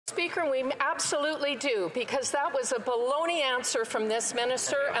Speaker, we absolutely do, because that was a baloney answer from this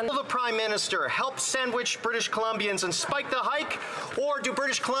minister. And will the Prime Minister help sandwich British Columbians and spike the hike, or do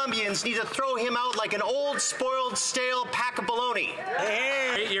British Columbians need to throw him out like an old, spoiled, stale pack of baloney?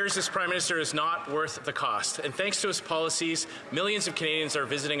 8 years, this Prime Minister is not worth the cost. And thanks to his policies, millions of Canadians are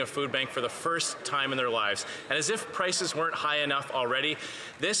visiting a food bank for the first time in their lives. And as if prices weren't high enough already,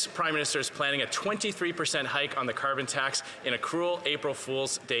 this Prime Minister is planning a 23% hike on the carbon tax in a cruel April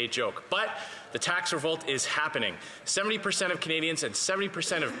Fool's Day joke. But the tax revolt is happening. 70% of Canadians and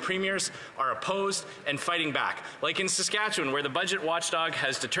 70% of premiers are opposed and fighting back. Like in Saskatchewan, where the budget watchdog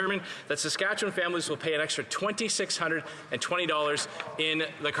has determined that Saskatchewan families will pay an extra $2,620 in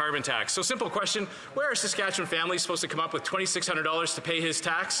the carbon tax. So simple question, where are Saskatchewan families supposed to come up with $2,600 to pay his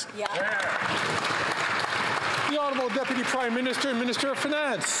tax? Yeah. The Honourable Deputy Prime Minister and Minister of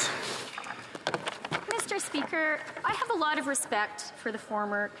Finance. Mr. Speaker, I have a lot of respect for the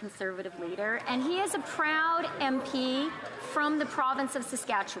former Conservative leader, and he is a proud MP from the province of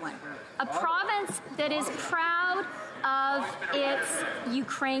Saskatchewan, a province that is proud of its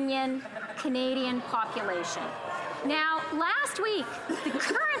Ukrainian Canadian population. Now, last week, the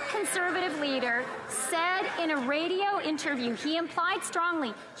current Conservative leader said in a radio interview, he implied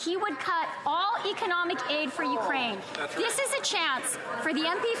strongly he would cut all economic aid for Ukraine. This is a chance for the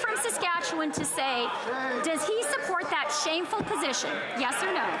MP from Saskatchewan to say, does he support that shameful position? Yes or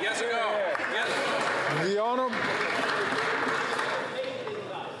no? Yes or no? Yes.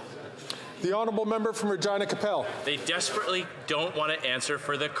 The Honourable Member from Regina Capel. They desperately don't want to answer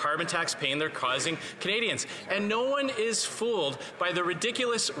for the carbon tax pain they're causing Canadians. And no one is fooled by the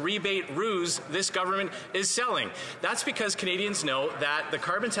ridiculous rebate ruse this government is selling. That's because Canadians know that the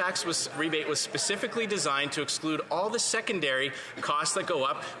carbon tax rebate was specifically designed to exclude all the secondary costs that go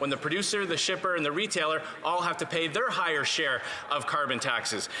up when the producer, the shipper, and the retailer all have to pay their higher share of carbon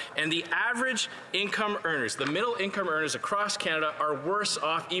taxes. And the average income earners, the middle income earners across Canada, are worse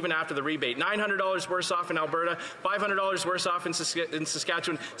off even after the rebate. $900 worse off in Alberta, $500 worse off in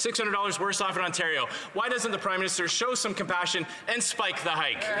Saskatchewan, $600 worse off in Ontario. Why doesn't the Prime Minister show some compassion and spike the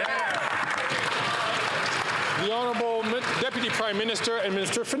hike? The Honourable Deputy Prime Minister and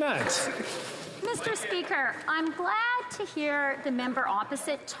Minister of Finance. Mr. Speaker, I'm glad to hear the member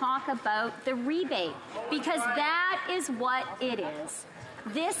opposite talk about the rebate, because that is what it is.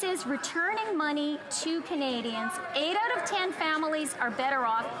 This is returning money to Canadians. 8 out of 10 families are better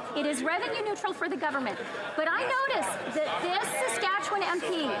off. It is revenue neutral for the government. But I noticed that this Saskatchewan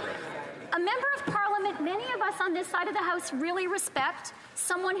MP, a member of Parliament many of us on this side of the House really respect,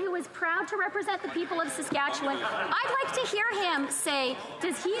 someone who is proud to represent the people of Saskatchewan, I'd like to hear him say,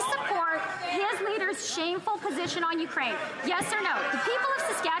 does he support his leader's shameful position on Ukraine? Yes or no? The people of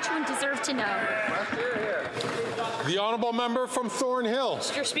Saskatchewan deserve to know. The Honourable Member from Thornhill.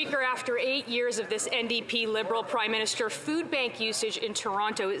 Mr. Speaker, after 8 years of this NDP Liberal Prime Minister, food bank usage in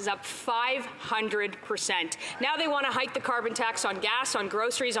Toronto is up 500%. Now they want to hike the carbon tax on gas, on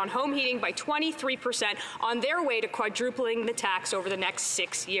groceries, on home heating by 23%, on their way to quadrupling the tax over the next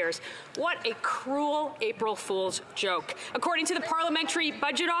 6 years. What a cruel April Fool's joke. According to the Parliamentary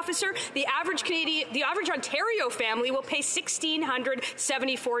Budget Officer, the average Ontario family will pay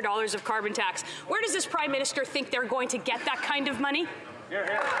 $1,674 of carbon tax. Where does this Prime Minister think they're going to get that kind of money?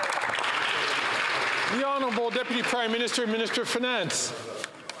 The Honourable Deputy Prime Minister and Minister of Finance.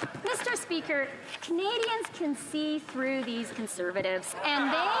 Mr. Speaker, Canadians can see through these Conservatives,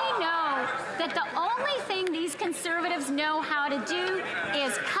 and they know that the only thing these Conservatives know how to do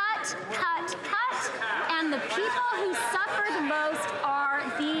is cut, cut, cut, and the people who suffer the most are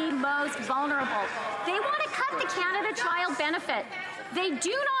the most vulnerable. They want to cut the Canada Child Benefit. They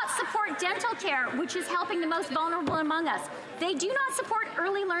do not support dental care, which is helping the most vulnerable among us. They do not support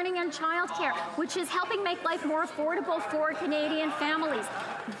early learning and childcare, which is helping make life more affordable for Canadian families.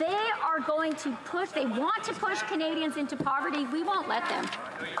 They are going to push, they want to push Canadians into poverty. We won't let them.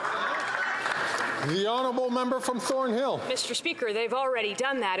 The Honourable Member from Thornhill. Mr. Speaker, they've already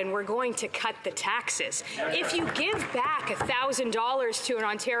done that, and we're going to cut the taxes. If you give back $1,000 to an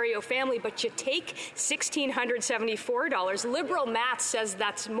Ontario family, but you take $1,674, Liberal math says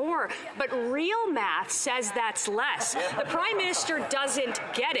that's more, but real math says that's less. The Prime Minister doesn't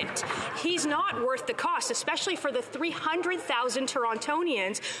get it. He's not worth the cost, especially for the 300,000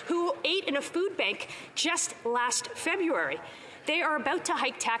 Torontonians who ate in a food bank just last February. They are about to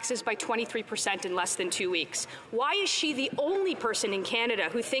hike taxes by 23% in less than 2 weeks. Why is she the only person in Canada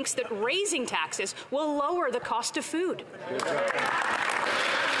who thinks that raising taxes will lower the cost of food?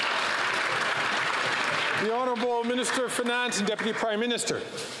 The Honourable Minister of Finance and Deputy Prime Minister.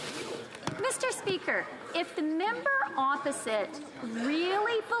 Mr. Mr. Speaker, if the member opposite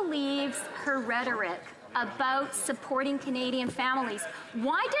really believes her rhetoric about supporting Canadian families,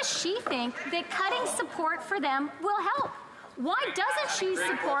 why does she think that cutting support for them will help? Why doesn't she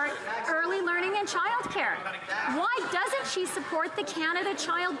support early learning and childcare? Why doesn't she support the Canada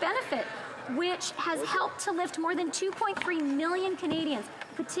Child Benefit, which has helped to lift more than 2.3 million Canadians,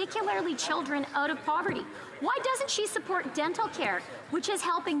 particularly children, out of poverty? Why doesn't she support dental care, which is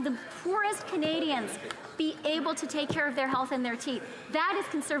helping the poorest Canadians be able to take care of their health and their teeth? That is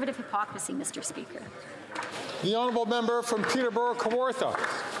conservative hypocrisy, Mr. Speaker. The honourable member from Peterborough-Kawartha.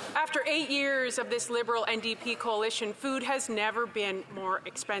 After 8 years of this Liberal NDP coalition, food has never been more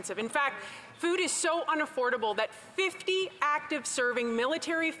expensive. In fact, food is so unaffordable that 50 active serving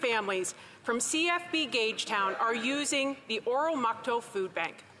military families from CFB Gagetown are using the Oromocto Food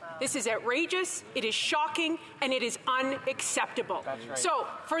Bank. This is outrageous, it is shocking, and it is unacceptable. Right. So,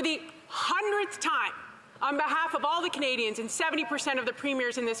 for the 100th time, on behalf of all the Canadians and 70% of the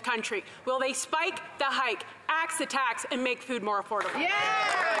premiers in this country, will they spike the hike, axe the tax, and make food more affordable? Yeah!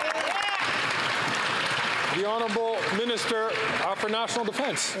 The Honourable Minister for National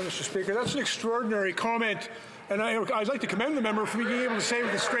Defence. Mr. Speaker, that's an extraordinary comment, and I'd like to commend the member for being able to say it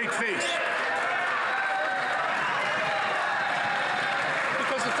with a straight face.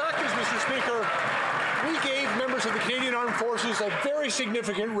 Because the fact is, Mr. Speaker, we gave members of the Canadian Armed Forces a very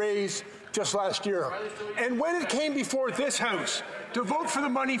significant raise just last year. And when it came before this House to vote for the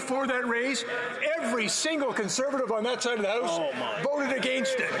money for that raise, every single Conservative on that side of the House voted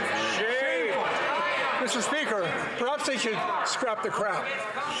against it. Shame. Mr. Speaker, perhaps they should scrap the crap.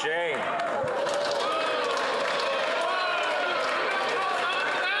 Shame.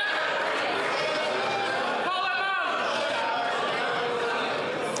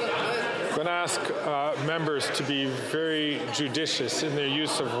 I'm going to ask members to be very judicious in their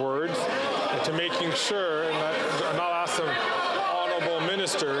use of words and to making sure, and I'll ask the Honourable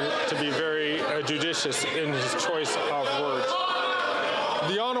Minister to be very judicious in his choice of words.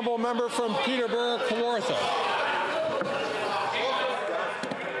 The Honourable Member from Peterborough-Kawartha.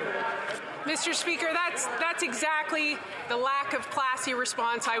 Mr. Speaker, that's exactly the lack of classy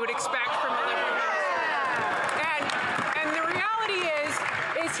response I would expect from a Liberal member. And the reality is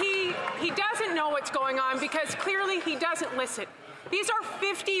he doesn't know what's going on because clearly he doesn't listen. These are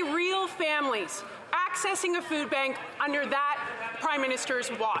 50 real families accessing a food bank under that Prime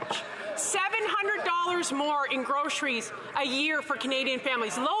Minister's watch. $700 more in groceries a year for Canadian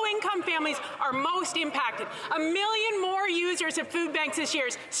families. Low-income families are most impacted. 1 million more users of food banks this year.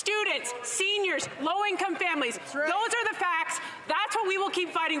 Students, seniors, low-income families. Right. Those are the facts. That's what we will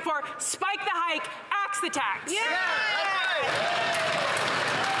keep fighting for. Spike the hike, axe the tax. Yeah.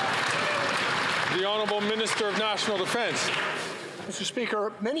 The Honourable Minister of National Defence. Mr.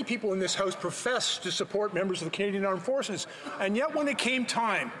 Speaker, many people in this House profess to support members of the Canadian Armed Forces, and yet when it came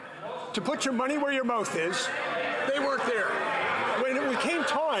time to put your money where your mouth is, they weren't there. When it came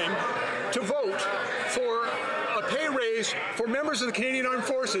time to vote for a pay raise for members of the Canadian Armed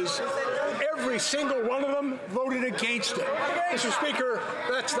Forces, every single one of them voted against it. Mr. Speaker,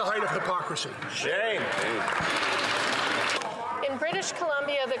 that's the height of hypocrisy. Shame. In British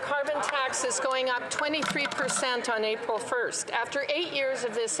Columbia, the carbon tax is going up 23% on April 1st. After 8 years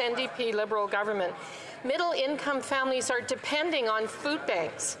of this NDP Liberal government, middle-income families are depending on food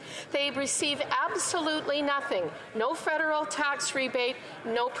banks. They receive absolutely nothing. No federal tax rebate,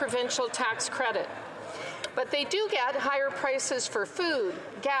 no provincial tax credit. But they do get higher prices for food,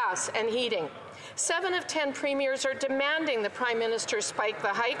 gas, and heating. 7 of 10 premiers are demanding the Prime Minister spike the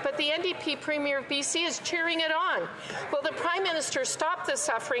hike, but the NDP Premier of BC is cheering it on. Will the Prime Minister stop the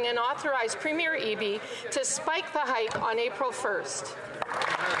suffering and authorize Premier Eby to spike the hike on April 1st?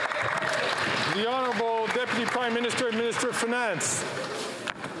 The Honourable Deputy Prime Minister and Minister of Finance.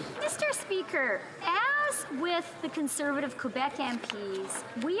 Mr. Speaker, as with the Conservative Quebec MPs,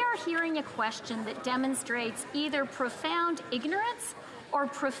 we are hearing a question that demonstrates either profound ignorance or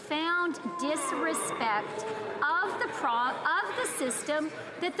profound disrespect of the system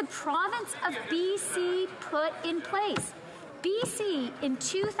that the province of BC put in place. BC in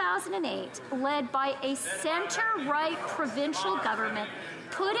 2008, led by a centre-right provincial government,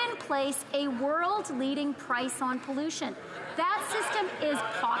 put in place a world-leading price on pollution. That system is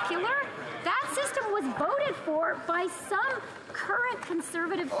popular. That system was voted for by some current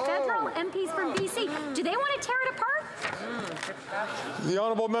Conservative federal MPs from BC. Do they want to tear it apart? The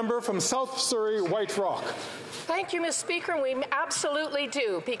Honourable Member from South Surrey, White Rock. Thank you, Ms. Speaker. We absolutely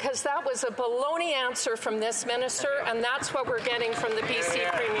do, because that was a baloney answer from this minister, and that's what we're getting from the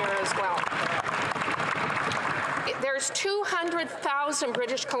BC Premier as well. There's 200,000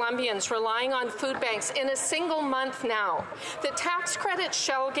 British Columbians relying on food banks in a single month now. The tax credit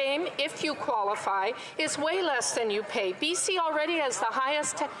shell game, if you qualify, is way less than you pay. BC already has the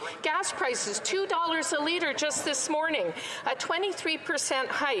highest gas prices, $2 a litre just this morning. A 23%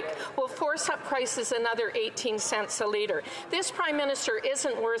 hike will force up prices another 18 cents a litre. This Prime Minister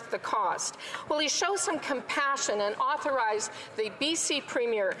isn't worth the cost. Will he show some compassion and authorize the BC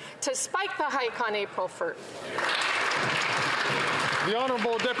Premier to spike the hike on April 1st? The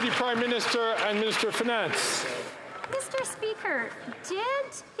Honourable Deputy Prime Minister and Minister of Finance. Mr. Speaker, did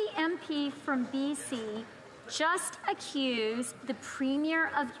the MP from BC just accuse the Premier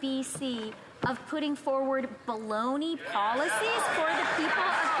of BC of putting forward baloney policies for the people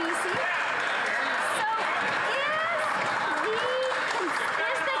of BC? So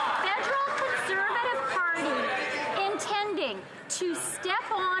is the federal Conservative Party intending to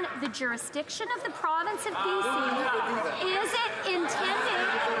step on the jurisdiction of the province of BC? Is it intended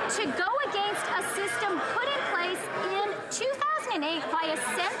to go against a system put in place in 2008 by a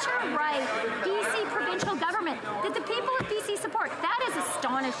centre-right BC provincial government that the people of BC support? That is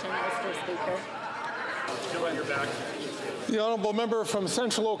astonishing, Mr. Speaker. The Honourable Member from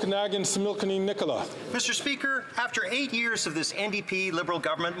Central Okanagan, Similkameen Nicola. Mr. Speaker, after 8 years of this NDP Liberal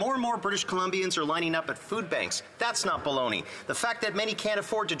government, more and more British Columbians are lining up at food banks. That's not baloney. The fact that many can't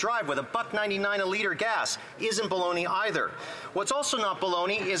afford to drive with $1.99 a litre gas isn't baloney either. What's also not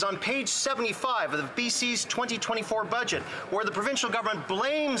baloney is on page 75 of the BC's 2024 budget, where the provincial government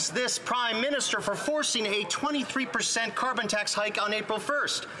blames this Prime Minister for forcing a 23% carbon tax hike on April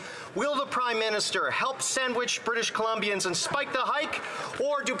 1st. Will the Prime Minister help sandwich British Columbians and spike the hike?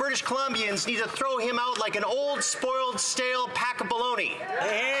 Or do British Columbians need to throw him out like an old, spoiled, stale pack of baloney?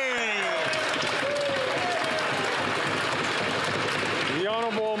 The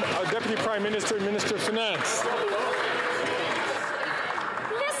Honourable Deputy Prime Minister and Minister of Finance.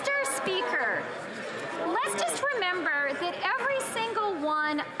 Mr. Speaker, let's just remember that every single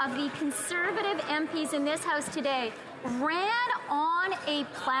one of the Conservative MPs in this House today ran on a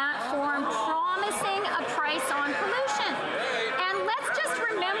platform promising a price on pollution. And let's just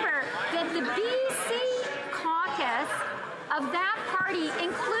remember that the BC caucus of that party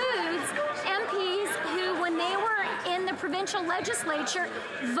includes MPs who, when they were in the provincial legislature,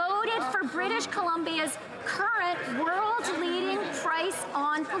 voted for British Columbia's current world-leading price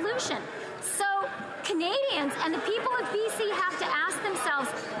on pollution. So Canadians and the people of BC have to ask themselves,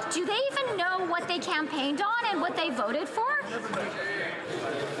 do they even know what they campaigned on and what they voted for?